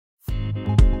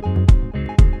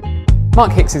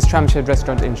Mark Hicks's Tramshed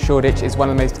restaurant in Shoreditch is one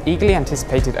of the most eagerly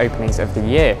anticipated openings of the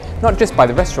year, not just by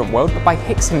the restaurant world but by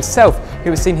Hicks himself, who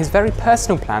has seen his very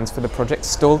personal plans for the project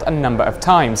stalled a number of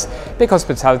times.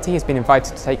 BigHospitality has been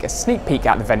invited to take a sneak peek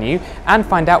at the venue and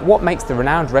find out what makes the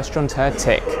renowned restaurateur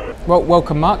tick. Well,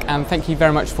 welcome Mark, and thank you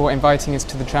very much for inviting us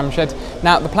to the Tramshed.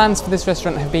 Now, the plans for this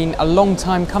restaurant have been a long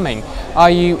time coming.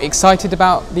 Are you excited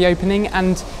about the opening,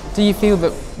 and do you feel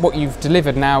that what you've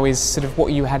delivered now is sort of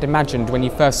what you had imagined when you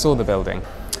first saw the building?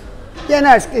 Yeah,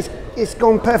 no, it's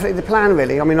gone perfectly to plan,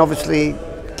 really. I mean, obviously,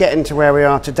 getting to where we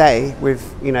are today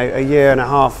with, you know, a year and a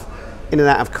half in and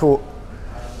out of court,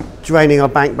 draining our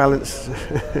bank balance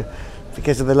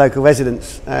because of the local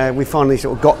residents, we finally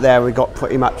sort of got there. We got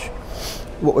pretty much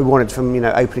what we wanted from, you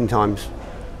know, opening times.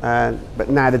 But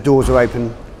now the doors are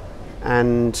open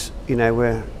and, you know,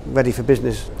 we're ready for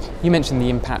business. You mentioned the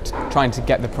impact trying to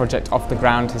get the project off the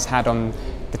ground has had on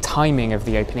the timing of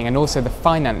the opening and also the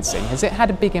financing. Has it had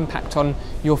a big impact on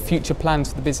your future plans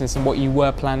for the business and what you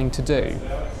were planning to do?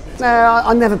 No,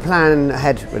 I never plan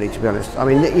ahead, really, to be honest. I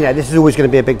mean, you know, this is always going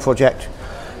to be a big project.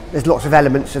 There's lots of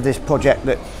elements of this project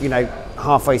that, you know,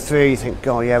 halfway through you think,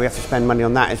 oh yeah, we have to spend money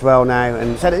on that as well now.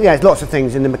 And so, yeah, there's lots of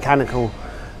things in the mechanical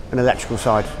and electrical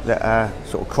side that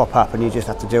sort of crop up and you just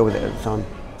have to deal with it at the time.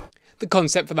 The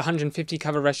concept for the 150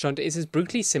 cover restaurant is as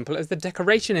brutally simple as the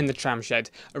decoration in the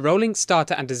Tramshed, a rolling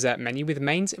starter and dessert menu with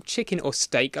mains of chicken or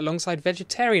steak alongside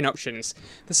vegetarian options.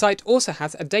 The site also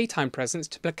has a daytime presence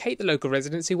to placate the local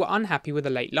residents who were unhappy with a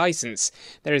late licence.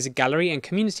 There is a gallery and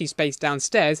community space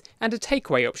downstairs and a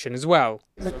takeaway option as well.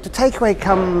 The takeaway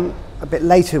come a bit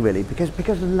later, really, because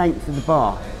of the length of the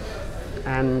bar,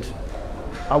 and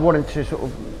I wanted to sort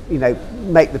of, you know,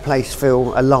 make the place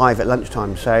feel alive at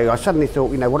lunchtime. So I suddenly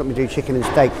thought, you know, why don't we do chicken and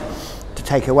steak to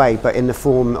take away, but in the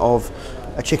form of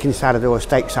a chicken salad or a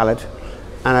steak salad,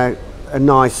 and a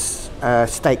nice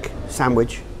steak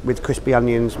sandwich with crispy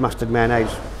onions, mustard,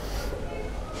 mayonnaise.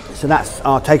 So that's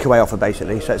our takeaway offer,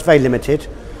 basically. So it's very limited,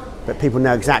 but people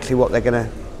know exactly what they're going to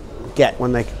get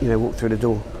when they, you know, walk through the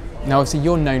door. Now, obviously,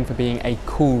 you're known for being a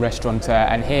cool restaurateur,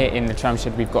 and here in the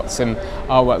Tramshed we've got some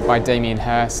artwork by Damien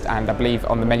Hirst, and I believe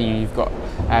on the menu you've got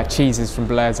cheeses from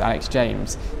Blur's Alex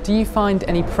James. Do you find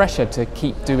any pressure to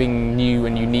keep doing new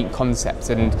and unique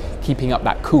concepts and keeping up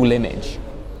that cool image?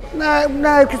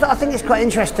 No, because I think it's quite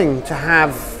interesting to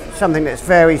have something that's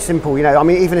very simple. You know, I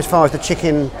mean, even as far as the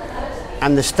chicken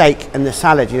and the steak and the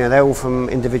salad, you know, they're all from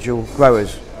individual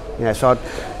growers. You know, so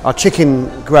our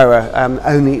chicken grower,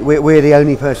 we're the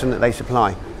only person that they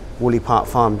supply, Woolly Park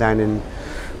Farm down in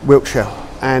Wiltshire,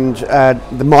 and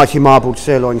the mighty marbled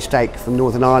sirloin steak from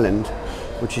Northern Ireland,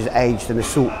 which is aged in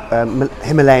a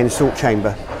Himalayan salt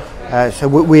chamber. So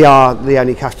we are the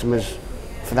only customers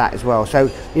for that as well. So,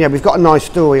 you know, we've got a nice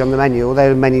story on the menu, although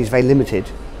the menu is very limited.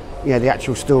 You know, the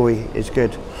actual story is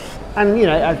good, and you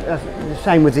know, the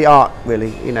same with the art,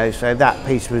 really. You know, so that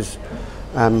piece was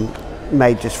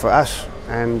made just for us,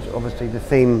 and obviously the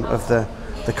theme of the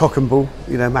cock and bull,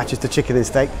 you know, matches the chicken and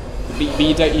steak. But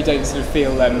you don't sort of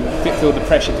feel the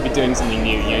pressure to be doing something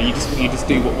new. You know, you just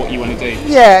do what you want to do.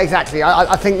 Yeah, exactly.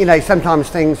 I think, you know, sometimes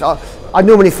things I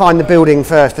normally find the building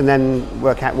first and then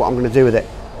work out what I'm going to do with it.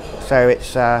 So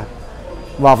it's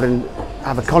rather than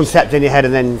have a concept in your head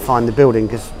and then find the building,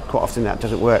 because quite often that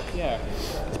doesn't work. Yeah.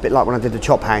 It's a bit like when I did the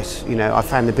Chop House. You know, I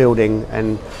found the building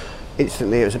and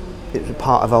instantly it was a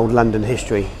part of old London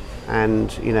history,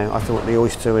 and you know, I thought the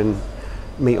oyster and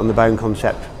meat on the bone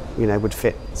concept, you know, would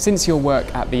fit. Since your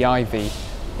work at the Ivy,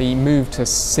 the move to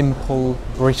simple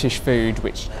British food,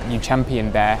 which you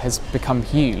championed there, has become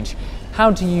huge.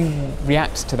 How do you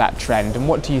react to that trend, and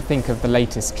what do you think of the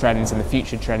latest trends and the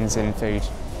future trends in food?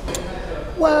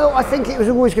 Well, I think it was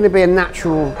always going to be a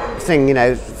natural thing, you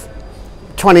know.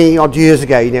 20 odd years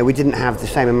ago, you know, we didn't have the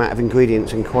same amount of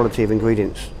ingredients and quality of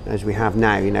ingredients as we have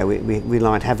now. You know, we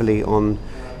relied heavily on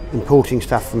importing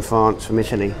stuff from France, from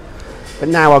Italy. But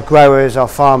now our growers, our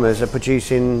farmers are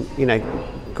producing, you know,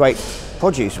 great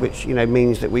produce, which, you know,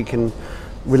 means that we can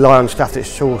rely on stuff that's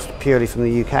sourced purely from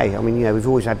the UK. I mean, you know, we've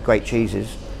always had great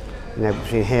cheeses, you know,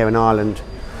 between here and Ireland.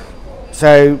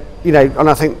 So, you know, and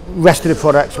I think rest of the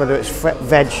products, whether it's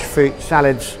veg, fruit,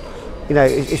 salads, you know,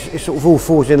 it sort of all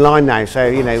falls in line now. So,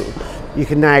 you know, you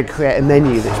can now create a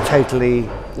menu that's totally,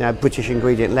 you know, British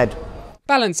ingredient led.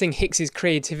 Balancing Hicks's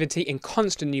creativity and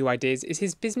constant new ideas is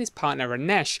his business partner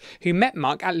Ranesh, who met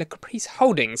Mark at Le Caprice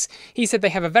Holdings. He said they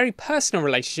have a very personal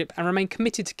relationship and remain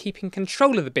committed to keeping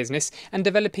control of the business and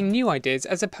developing new ideas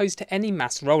as opposed to any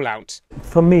mass rollout.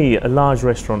 For me, a large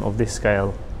restaurant of this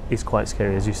scale is quite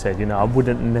scary, as you said. You know, I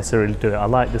wouldn't necessarily do it. I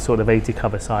like the sort of 80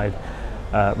 cover side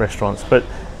restaurants, but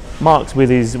Mark's with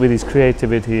his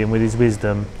creativity and with his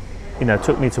wisdom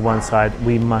took me to one side.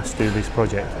 We must do this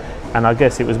project, and I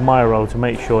guess it was my role to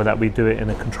make sure that we do it in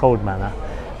a controlled manner,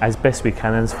 as best we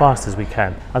can and as fast as we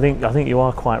can. I think you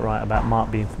are quite right about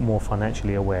Mark being more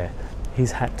financially aware.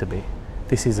 He's had to be.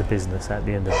 This is a business at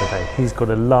the end of the day. He's got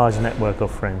a large network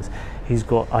of friends. He's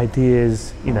got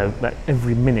ideas, that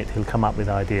every minute he'll come up with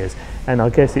ideas. And I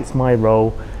guess it's my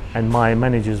role and my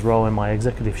manager's role and my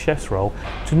executive chef's role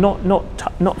to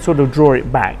not sort of draw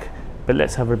it back, but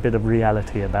let's have a bit of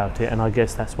reality about it. And I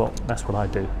guess that's what I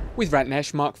do. With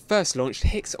Rantnesh, Mark first launched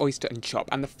Hicks Oyster and Chop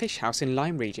and the Fish House in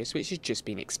Lyme Regis, which has just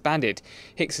been expanded.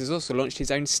 Hicks has also launched his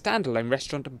own standalone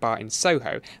restaurant and bar in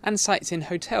Soho and sites in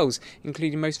hotels,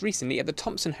 including most recently at the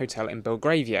Thompson Hotel in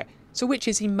Belgravia. So which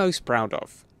is he most proud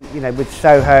of? With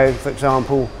Soho, for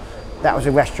example, that was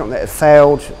a restaurant that had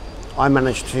failed. I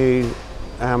managed to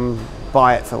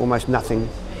buy it for almost nothing.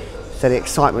 So the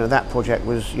excitement of that project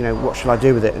was, what shall I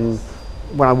do with it? And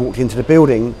when I walked into the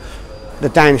building, the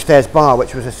downstairs bar,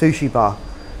 which was a sushi bar,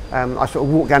 I sort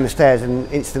of walked down the stairs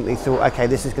and instantly thought, okay,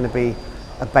 this is going to be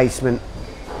a basement,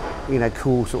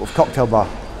 cool sort of cocktail bar,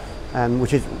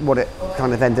 which is what it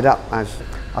kind of ended up as.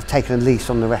 I've taken a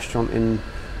lease on the restaurant in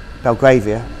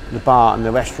Belgravia, the bar and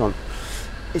the restaurant.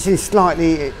 It's in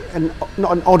slightly,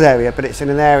 not an odd area, but it's in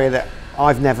an area that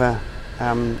I've never,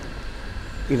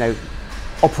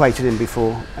 operated in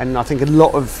before, and I think a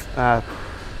lot of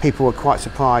people were quite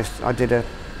surprised. I did a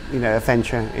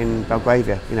venture in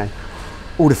Belgravia.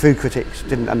 All the food critics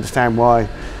didn't understand why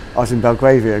I was in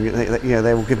Belgravia.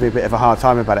 They will give me a bit of a hard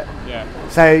time about it. Yeah.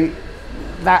 So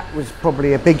that was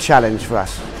probably a big challenge for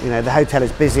us. The hotel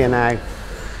is busier now.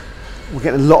 We're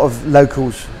getting a lot of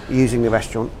locals using the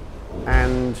restaurant,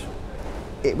 and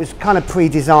it was kind of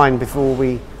pre-designed before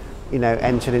we,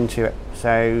 entered into it.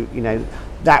 So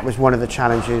that was one of the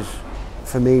challenges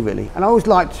for me, really. And I always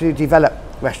like to develop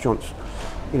restaurants,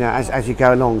 as you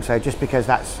go along. So just because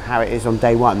that's how it is on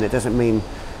day one, it doesn't mean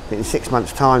that in 6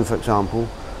 months' time, for example,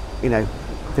 the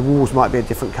walls might be a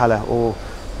different colour, or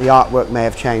the artwork may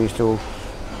have changed, or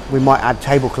we might add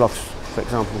tablecloths, for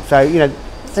example. So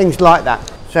things like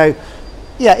that. So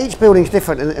yeah, each building's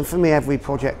different, and for me, every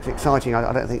project's exciting.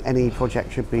 I don't think any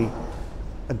project should be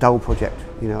a dull project.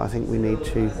 I think we need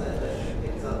to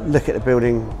look at the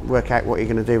building, work out what you're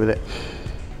going to do with it,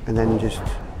 and then just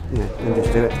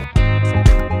do it.